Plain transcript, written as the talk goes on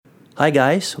Hi,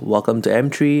 guys, welcome to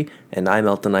M3 and I'm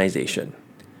Eltonization.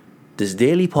 This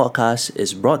daily podcast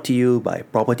is brought to you by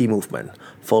Property Movement.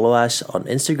 Follow us on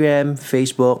Instagram,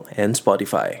 Facebook, and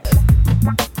Spotify.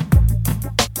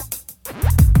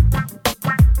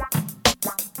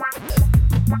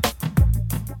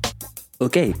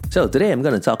 Okay, so today I'm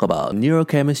going to talk about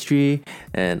neurochemistry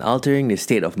and altering the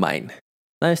state of mind.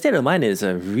 Now, state of mind is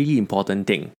a really important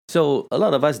thing. So, a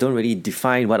lot of us don't really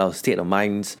define what our state of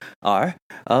minds are.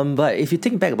 But if you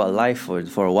think back about life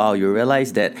for a while, you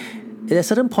realize that there are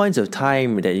certain points of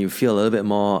time that you feel a little bit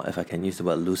more, if I can use the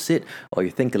word lucid, or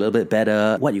you think a little bit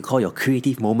better, what you call your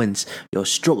creative moments, your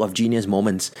stroke of genius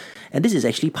moments. And this is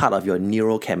actually part of your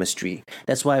neurochemistry.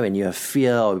 That's why when you have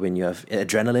fear or when you have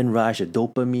adrenaline rush,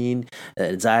 dopamine,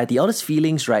 anxiety, all these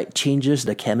feelings, right, changes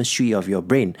the chemistry of your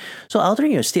brain. So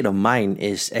altering your state of mind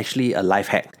is actually a life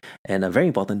hack and a very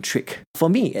important trick. For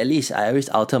me, at least, I always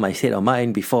alter my state of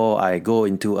mind before I go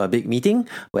into a big meeting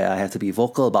where I have to be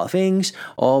vocal about things,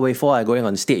 or before I going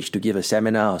on stage to give a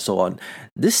seminar or so on.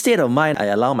 This state of mind I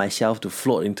allow myself to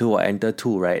float into or enter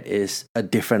to, right, is a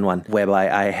different one, whereby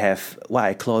I have what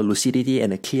I call lucidity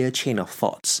and a clear chain of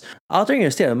thoughts. Altering your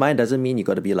state of mind doesn't mean you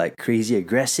got to be like crazy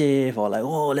aggressive or like,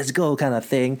 oh, let's go kind of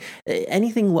thing.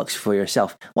 Anything works for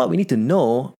yourself. What we need to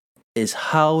know is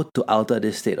how to alter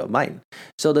this state of mind.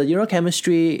 So the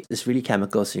neurochemistry is really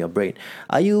chemicals in your brain.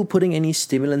 Are you putting any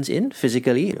stimulants in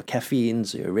physically? Your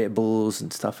caffeines, your Red Bulls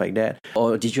and stuff like that?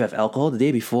 Or did you have alcohol the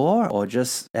day before? Or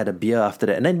just had a beer after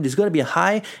that? And then there's going to be a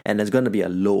high and there's going to be a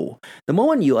low. The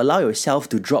moment you allow yourself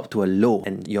to drop to a low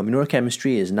and your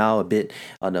neurochemistry is now a bit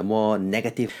on a more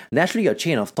negative, naturally your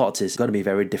chain of thoughts is going to be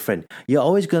very different. You're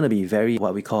always going to be very,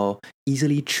 what we call,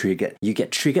 easily triggered. You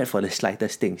get triggered for the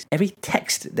slightest things. Every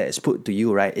text that is put to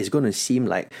you, right, is going to seem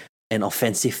like an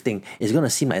offensive thing. It's going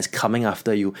to seem like it's coming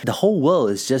after you. The whole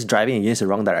world is just driving against the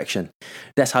wrong direction.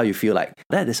 That's how you feel like.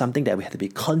 That is something that we have to be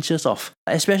conscious of.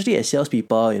 Especially as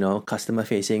salespeople, customer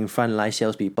facing, frontline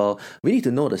salespeople, we need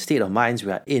to know the state of minds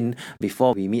we are in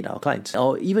before we meet our clients,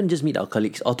 or even just meet our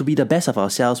colleagues, or to be the best of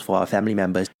ourselves for our family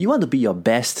members. You want to be your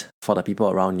best for the people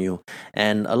around you.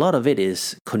 And a lot of it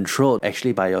is controlled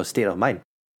actually by your state of mind.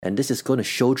 And this is going to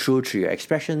show through your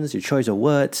expressions, your choice of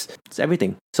words, it's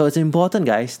everything. So it's important,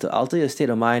 guys, to alter your state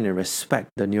of mind and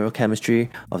respect the neurochemistry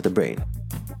of the brain.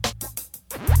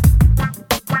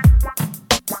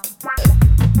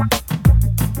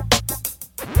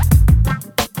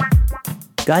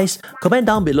 Guys, comment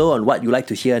down below on what you'd like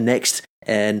to hear next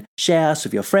and share us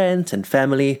with your friends and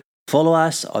family. Follow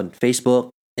us on Facebook,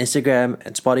 Instagram,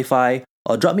 and Spotify,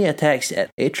 or drop me a text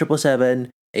at 8777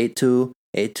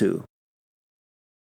 8282.